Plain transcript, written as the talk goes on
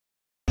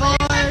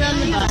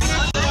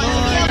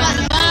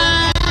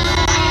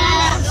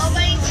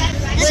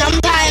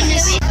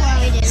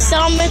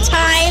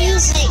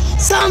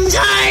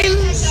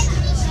Sometimes.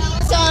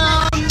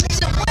 For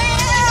the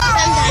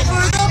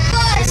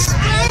bus.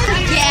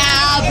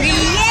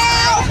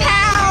 Gabrielle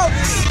Pout.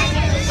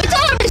 We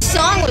told him his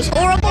song was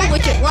horrible,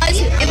 which it was.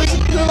 It was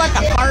Who Let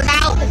the Heart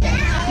Out.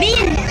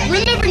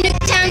 Remember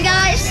Nuketown,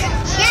 guys?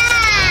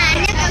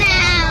 Yeah,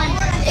 Nuketown.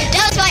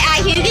 That was by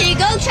iHughie.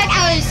 Go check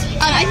out his,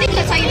 I think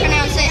that's how you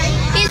pronounce it.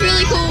 He's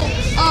really cool.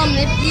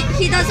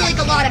 He does like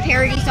a lot of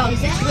parody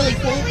songs. It's really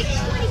cool.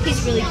 He's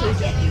really cool.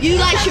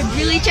 You guys should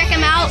really check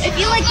him out. If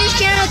you like this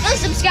channel, go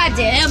subscribe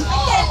to him.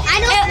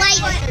 I don't like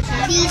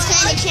these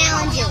kind of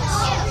challenges.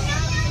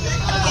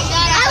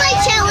 I like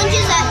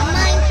challenges at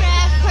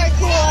Minecraft,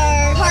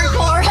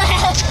 parkour.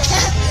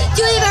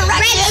 Do you even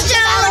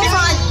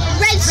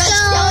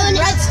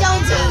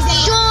Redstone's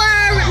easy.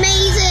 Door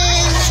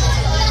mazes.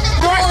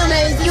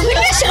 You can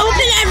just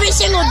open every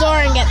single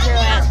door and get through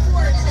it.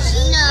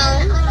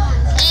 No,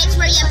 it's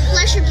where you have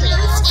pleasure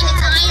plates and it's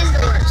iron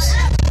doors.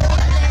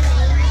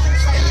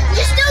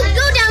 Just go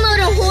download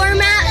a horror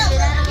map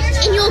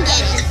and you'll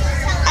get it.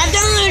 I've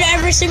downloaded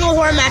every single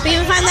horror map.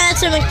 Even find that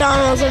it's a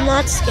McDonald's. I'm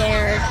not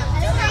scared.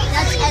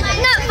 That's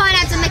not fun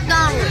at the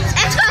McDonald's.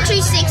 Xbox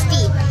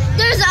 360.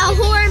 There's a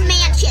horror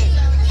mansion.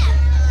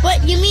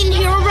 What, you mean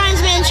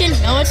Herobrine's Mansion?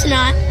 No, it's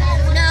not.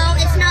 No,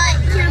 it's not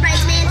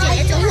Herobrine's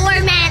Mansion. It's a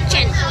horror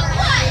mansion.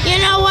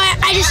 You know what?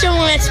 I just don't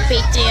want it to be a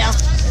big deal.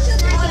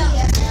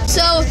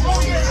 So,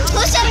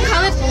 post down a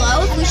comment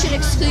below if we should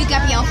exclude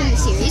Gabrielle from the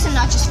series and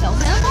not just film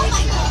him.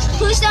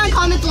 Post down a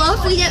comment below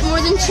if we get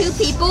more than 2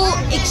 people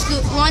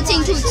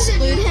wanting to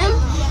exclude him.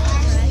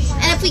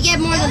 And if we get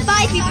more than 5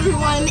 people who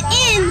want him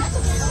in,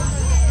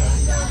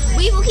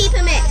 we will keep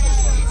him in.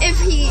 If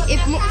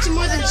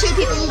more than 2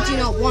 people who do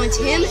not want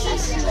him,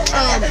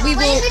 we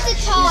will. What if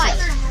it's a tie?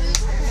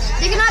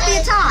 There cannot be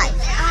a tie.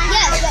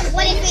 Yes, but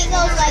what if it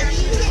goes like,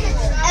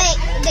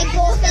 they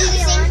both do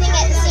the same thing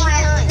at the same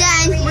time?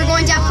 Then we're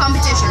going to have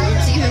competition and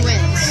see who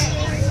wins.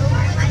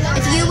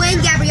 If you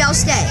win, Gabrielle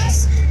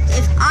stays.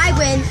 If I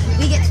win,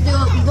 we get to do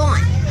what we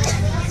want.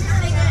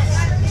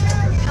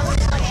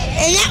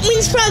 And that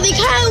means probably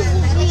Kyle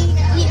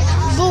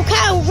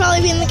will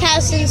probably be in the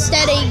cast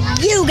instead of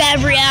you,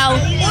 Gabrielle.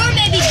 Or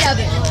maybe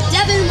Devin.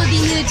 Devin would be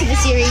new to the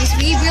series.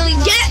 We really...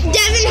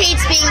 Devin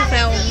hates being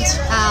filmed.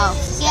 Oh.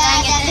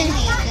 Yeah, Devin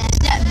hates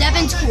that.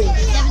 Devin's cool.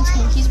 Devin's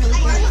cool. He's really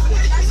cool.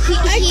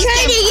 I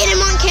tried to get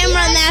him on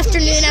camera in the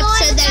afternoon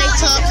episode that I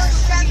took.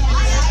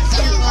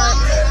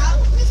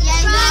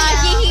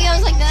 He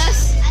goes like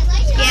this.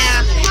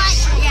 Yeah.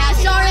 Yeah,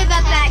 sorry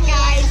about that,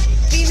 guys.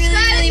 We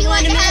really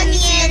want him in the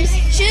series.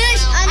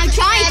 Shush! I'm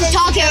trying to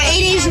talk here.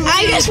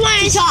 I just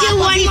wanted to do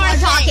one more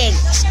talking.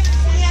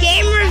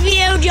 Game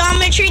review,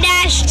 Geometry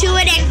Dash, too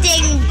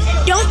addicting.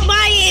 Don't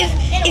buy it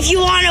if you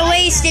want to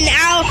waste 3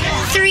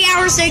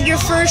 hours of your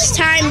first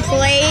time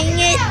playing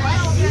it.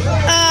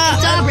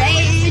 It's a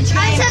rage.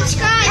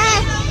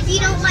 Unsubscribe if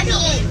you don't want me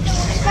in.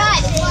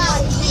 Subscribe if you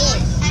want me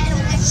in.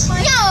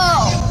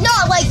 No,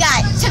 not like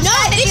that.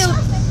 Subscribe if you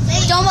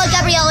don't want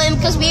Gabrielle in,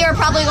 because we are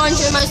probably going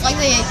to most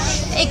likely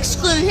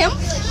exclude him.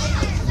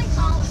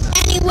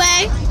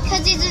 Anyway,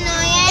 Because he's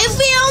annoying. if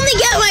we only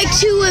get like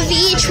 2 of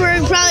each,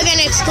 we're probably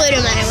going to exclude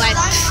him anyway.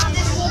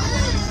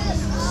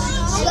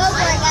 Go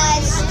for it,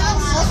 guys.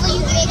 Hopefully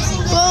you get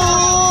some good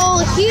Oh,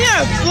 here,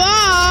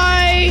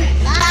 bye.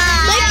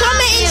 Like,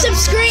 comment, and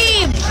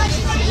subscribe.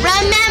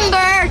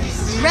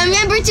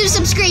 Remember to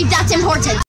subscribe. That's important.